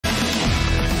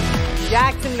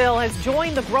Jacksonville has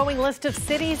joined the growing list of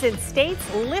cities and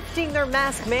states lifting their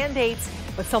mask mandates,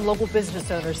 but some local business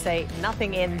owners say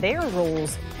nothing in their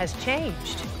rules has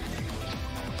changed.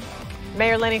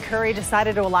 Mayor Lenny Curry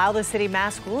decided to allow the city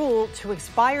mask rule to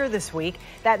expire this week.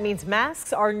 That means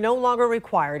masks are no longer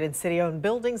required in city-owned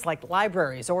buildings like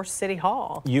libraries or City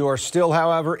Hall. You are still,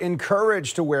 however,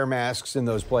 encouraged to wear masks in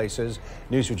those places.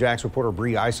 News 4 Jax reporter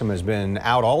Bree Isom has been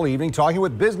out all evening talking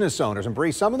with business owners. And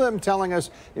Bree, some of them telling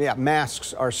us,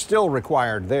 masks are still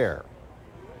required there.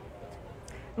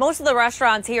 Most of the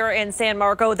restaurants here in San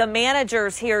Marco, the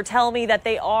managers here tell me that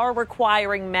they are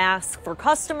requiring masks for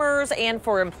customers and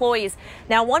for employees.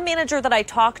 Now, one manager that I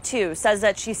talked to says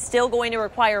that she's still going to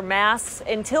require masks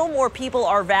until more people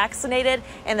are vaccinated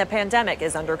and the pandemic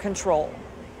is under control.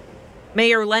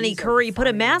 Mayor Lenny Curry put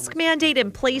a mask mandate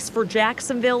in place for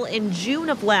Jacksonville in June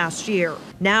of last year.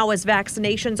 Now, as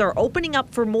vaccinations are opening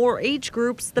up for more age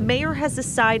groups, the mayor has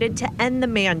decided to end the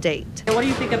mandate. What do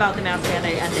you think about the mask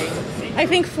mandate ending? I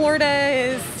think Florida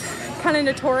is kind of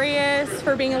notorious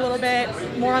for being a little bit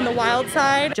more on the wild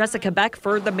side. Jessica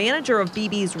Beckford, the manager of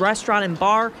BB's Restaurant and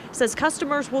Bar, says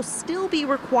customers will still be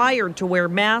required to wear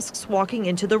masks walking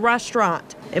into the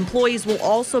restaurant. Employees will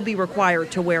also be required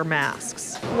to wear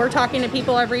masks. We're talking to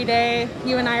people every day.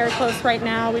 You and I are close right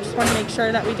now. We just want to make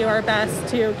sure that we do our best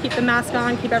to keep the mask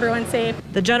on, keep everyone safe.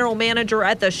 The general manager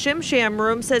at the Shim Sham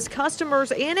Room says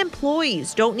customers and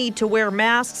employees don't need to wear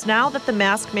masks now that the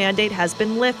mask mandate has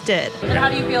been lifted. And how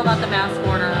do you feel about the mask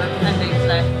order ending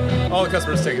today? All the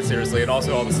customers take it seriously, and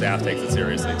also all the staff takes it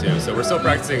seriously too. So we're still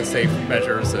practicing safe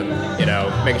measures and,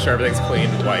 making sure everything's clean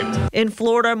and wiped. In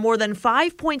Florida, more than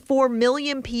 5.4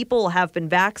 million people have been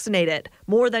vaccinated.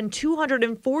 More than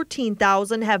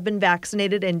 214,000 have been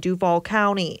vaccinated in Duval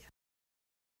County.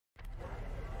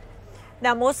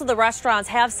 Now, most of the restaurants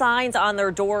have signs on their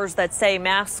doors that say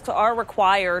masks are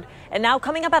required. And now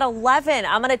coming up at 11,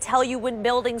 I'm going to tell you when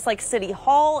buildings like City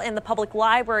Hall and the public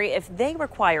library, if they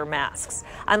require masks.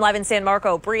 I'm live in San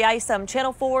Marco. Bree Isom,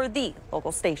 Channel 4, the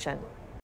local station.